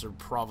Frost are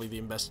probably the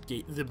best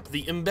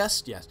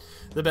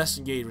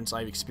engagements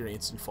I've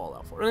experienced in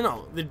Fallout 4.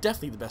 No, they're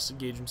definitely the best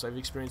engagements I've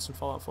experienced in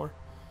Fallout 4.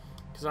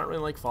 Because I don't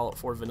really like Fallout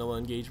 4 vanilla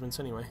engagements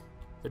anyway.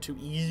 They're too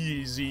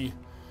easy.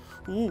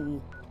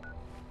 Ooh.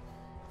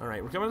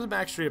 Alright, we're coming to the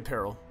back street of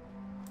peril.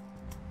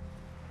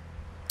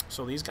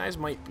 So these guys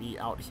might be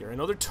out here. I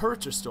know their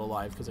turrets are still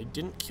alive because I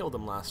didn't kill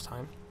them last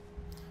time.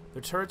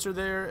 Their turrets are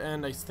there,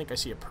 and I think I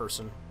see a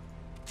person.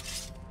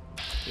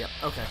 Yep,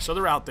 okay, so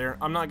they're out there.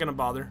 I'm not gonna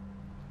bother.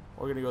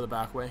 We're gonna go the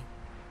back way.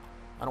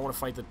 I don't want to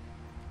fight the...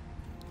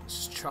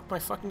 Just chuck my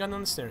fucking gun down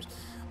the stairs.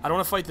 I don't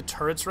want to fight the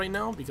turrets right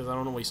now because I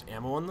don't want to waste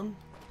ammo on them.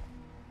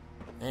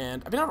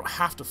 And, I mean, I don't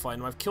have to fight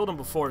them. I've killed them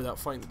before without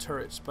fighting the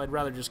turrets, but I'd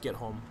rather just get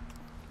home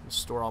and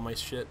store all my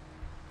shit.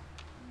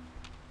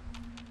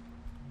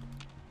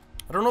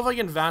 I don't know if I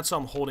can VATS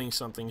while I'm holding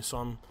something,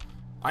 so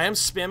I am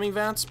spamming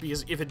VATS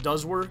because if it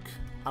does work,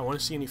 I want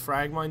to see any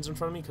frag mines in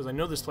front of me, because I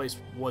know this place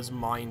was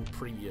mined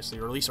previously,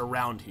 or at least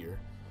around here.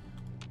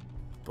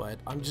 But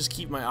I'm just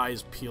keeping my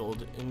eyes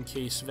peeled in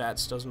case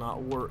VATS does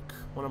not work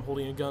when I'm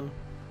holding a gun.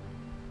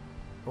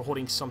 Or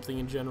holding something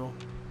in general.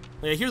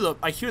 Like,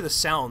 I hear the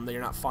sound that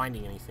you're not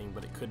finding anything,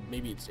 but it could,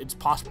 maybe it's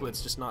possible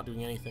it's just not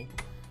doing anything.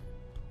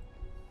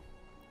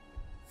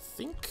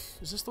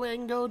 Is this the way I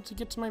can go to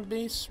get to my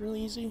base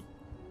really easy?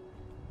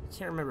 I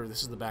can't remember if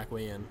this is the back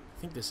way in.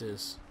 I think this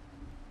is.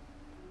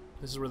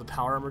 This is where the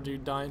power armor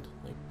dude died,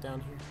 like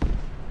down here.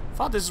 I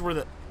thought this is where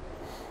the...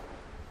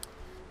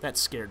 That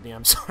scared me,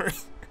 I'm sorry.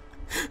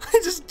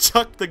 I just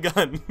chucked the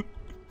gun.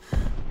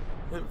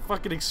 That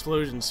fucking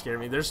explosion scared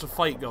me. There's a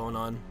fight going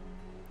on.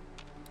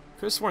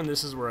 Could have sworn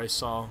this is where I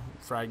saw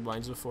frag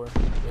blinds before.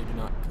 Maybe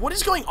not. What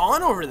is going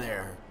on over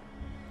there?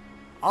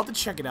 I'll have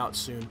to check it out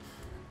soon.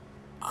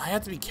 I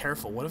have to be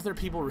careful. What if there are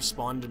people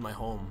respawned in my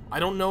home? I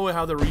don't know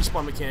how the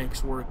respawn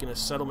mechanics work in a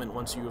settlement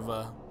once you've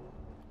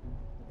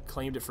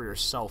claimed it for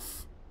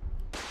yourself.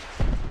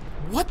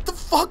 What the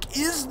fuck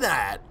is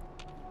that?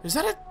 Is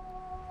that a...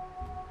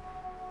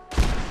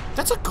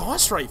 That's a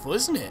Gauss rifle,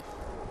 isn't it?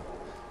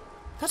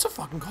 That's a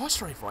fucking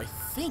Gauss rifle, I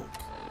think.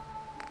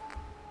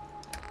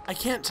 I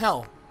can't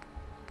tell.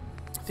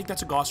 I think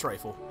that's a Gauss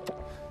rifle.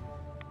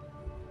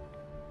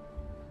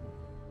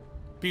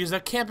 Because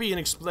that can't be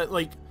an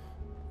like...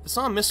 It's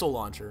not a missile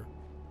launcher.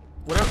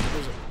 Whatever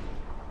is it?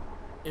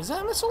 Is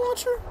that a missile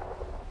launcher?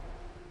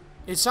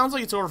 It sounds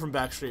like it's over from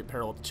Backstreet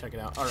Apparel to check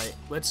it out. Alright,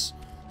 let's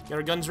get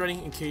our guns ready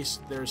in case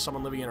there's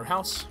someone living in our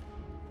house.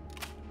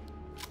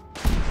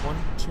 1,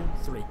 2,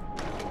 3.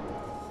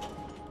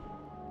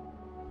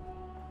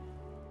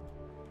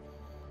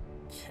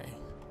 Okay.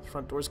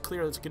 Front door's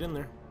clear. Let's get in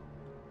there.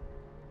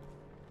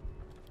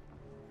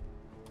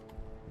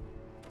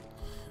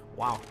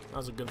 Wow, that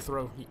was a good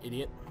throw, you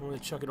idiot. I'm gonna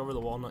chuck it over the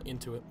wall, not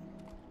into it.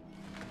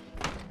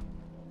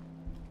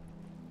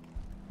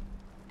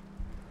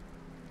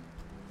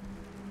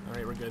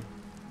 Alright, we're good.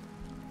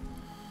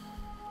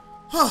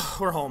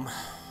 We're home.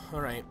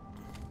 Alright.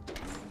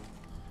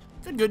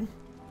 Good, good.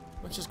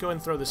 Let's just go ahead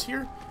and throw this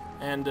here.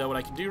 And what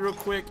I can do real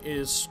quick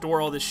is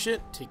store all this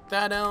shit, take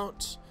that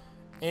out.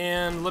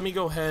 And let me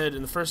go ahead,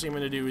 and the first thing I'm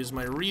going to do is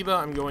my Reba,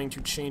 I'm going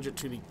to change it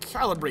to the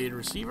calibrated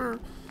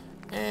receiver.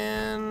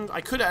 And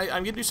I'm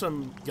going to do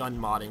some gun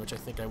modding, which I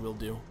think I will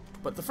do.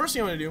 But the first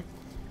thing I'm going to do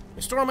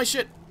is store all my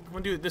shit. I'm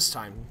going to do it this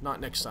time, not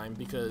next time,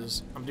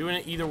 because I'm doing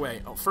it either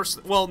way. Oh,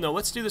 first, well, no,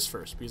 let's do this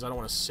first, because I don't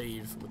want to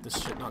save with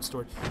this shit not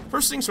stored.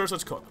 First things first,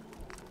 let's cook.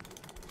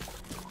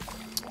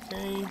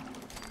 Okay.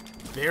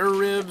 Bear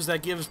ribs,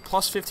 that gives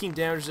plus 15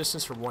 damage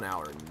resistance for 1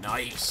 hour.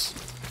 Nice.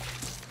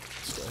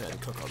 Let's go ahead and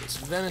cook all this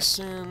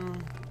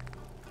venison.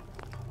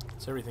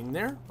 Is everything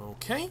there?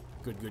 Okay.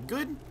 Good, good,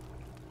 good.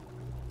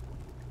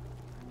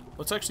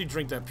 Let's actually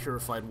drink that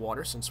purified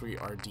water since we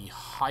are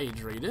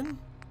dehydrated.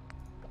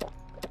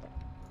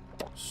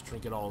 Just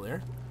drink it all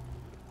there.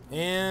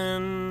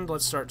 And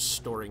let's start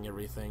storing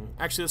everything.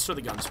 Actually, let's store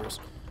the guns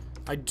first.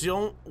 I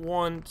don't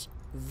want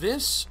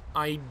this.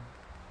 I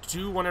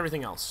do want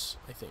everything else,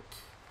 I think.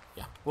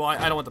 Yeah. Well,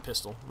 I don't want the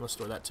pistol. I'm going to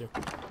store that too.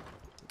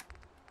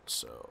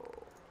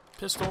 So,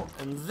 pistol.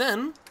 And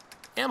then,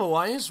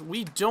 ammo-wise,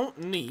 we don't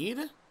need...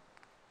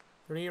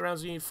 38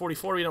 rounds, we need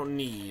 44, we don't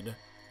need.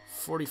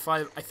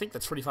 45, I think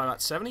that's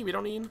 45-70 we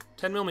don't need.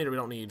 10mm we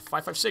don't need.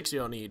 5.56 we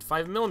don't need.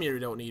 5mm we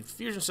don't need.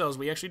 Fusion cells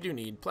we actually do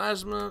need.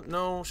 Plasma,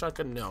 no.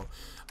 Shotgun, no.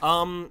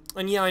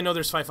 And yeah, I know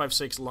there's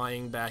 5.56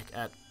 lying back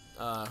at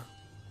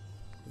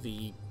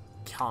the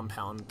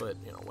compound, but,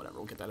 you know, whatever,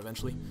 we'll get that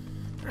eventually.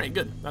 Alright,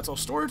 good. That's all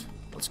stored.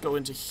 Let's go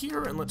into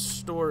here and let's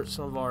store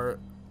some of our...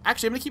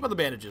 Actually, I'm going to keep all the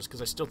bandages,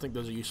 because I still think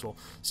those are useful.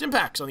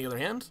 Stimpaks, on the other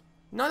hand,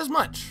 not as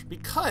much,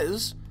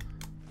 because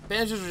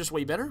bandages are just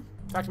way better.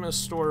 In fact, I'm going to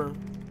store...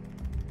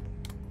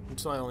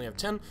 until I only have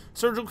 10.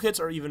 Surgical kits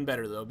are even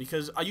better, though,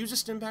 because I use a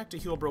Stimpak to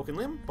heal a broken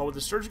limb, but with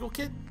the surgical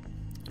kit,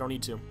 I don't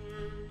need to.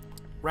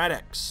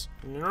 Rad-X.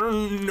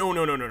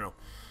 No.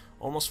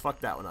 Almost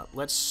fucked that one up.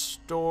 Let's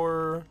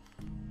store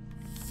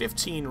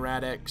 15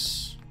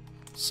 Rad-X.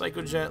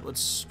 Psychojet, let's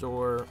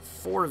store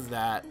 4 of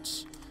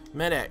that.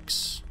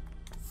 Med-X,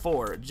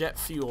 4. Jet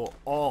fuel,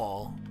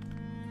 all.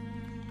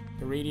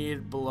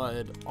 Irradiated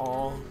blood,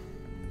 all.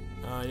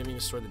 I didn't mean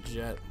to store the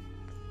jet.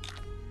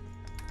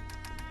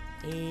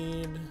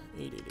 Aid,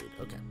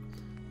 okay.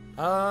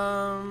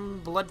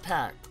 Blood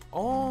pack,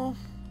 all.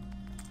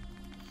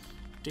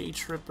 Day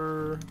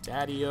Tripper,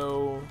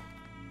 Daddy-O,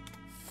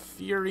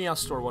 Fury, I'll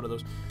store 1 of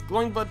those.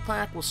 Glowing blood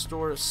pack, we'll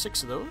store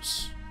 6 of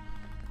those.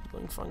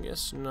 Glowing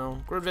fungus,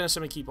 no. Growth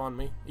venison I keep on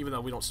me, even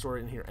though we don't store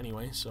it in here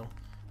anyway, so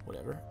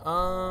whatever.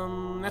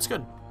 That's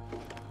good.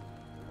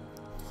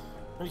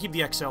 I'm gonna keep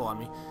the XL on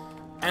me.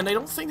 And I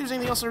don't think there's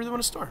anything else I really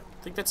want to store.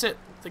 I think that's it.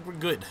 I think we're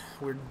good.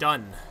 We're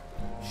done.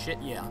 Shit,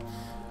 yeah.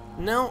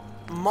 Now,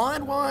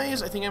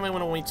 mod-wise, I think I might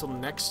want to wait till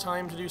next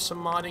time to do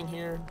some modding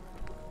here.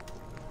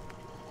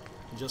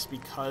 Just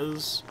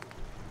because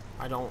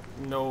I don't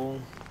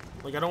know,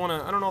 like I don't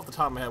know off the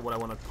top of my head what I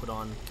want to put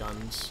on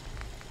guns.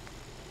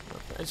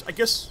 I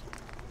guess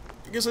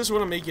I just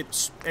want to make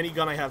it any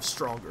gun I have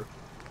stronger.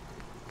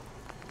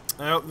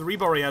 The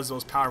Reba already has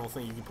those powerful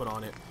things you can put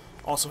on it.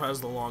 Also has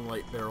the long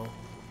light barrel.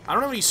 I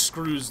don't have any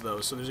screws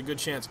though, so there's a good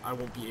chance I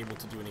won't be able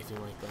to do anything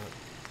like that.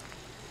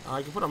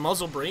 I can put a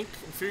muzzle brake,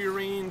 inferior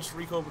range,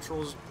 recoil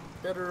control is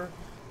better,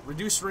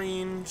 reduce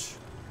range,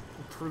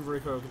 improve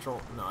recoil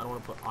control. No, I don't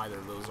want to put either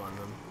of those on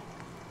them.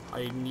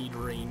 I need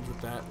range with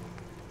that,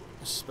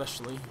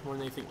 especially more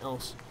than anything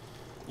else.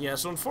 Yeah,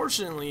 so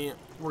unfortunately,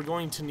 we're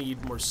going to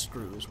need more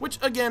screws, which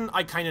again,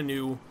 I kind of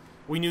knew.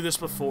 We knew this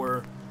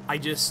before. I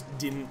just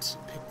didn't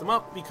pick them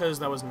up because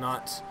that was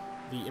not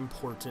the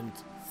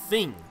important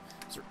thing.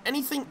 Is there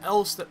anything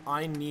else that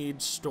I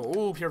need stored?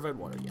 Oh, purified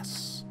water,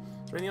 yes.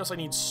 Is there anything else I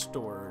need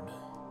stored?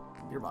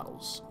 Beer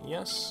bottles,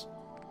 yes.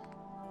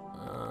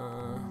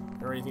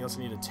 Or anything else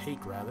I need to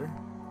take, rather.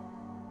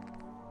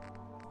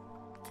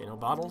 Okay, no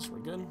bottles. We're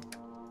good.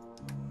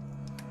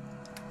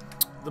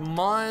 The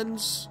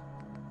mods...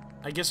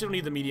 I guess you don't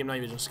need the medium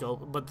night vision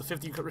scope, but the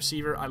 50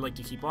 receiver I like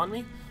to keep on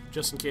me,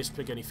 just in case I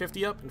pick any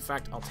 50 up. In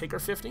fact, I'll take our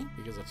 50,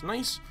 because that's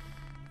nice.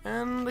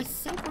 And I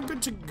think we're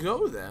good to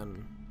go,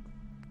 then.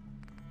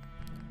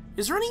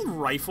 Is there any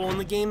rifle in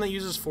the game that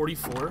uses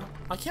 44?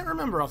 I can't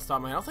remember off the top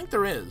of my head. I don't think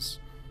there is.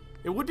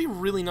 It would be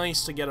really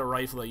nice to get a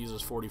rifle that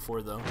uses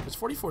 44, though, because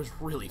 44 is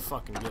really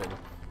fucking good.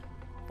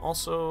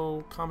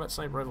 Also, combat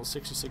sniper rifle,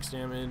 66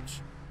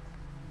 damage.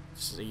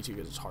 This is 82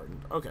 because it's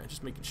hardened. Okay,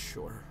 just making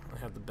sure I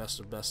have the best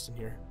of best in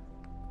here.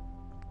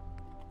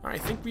 Alright,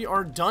 I think we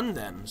are done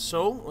then.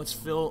 So, let's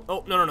fill...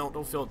 Oh, no,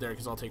 don't fill it there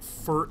because I'll take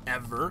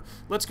forever.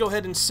 Let's go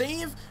ahead and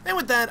save. And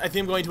with that, I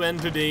think I'm going to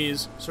end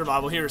today's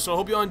survival here. So I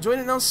hope you all enjoyed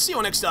it, and I'll see you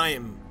all next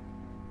time.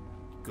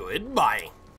 Goodbye.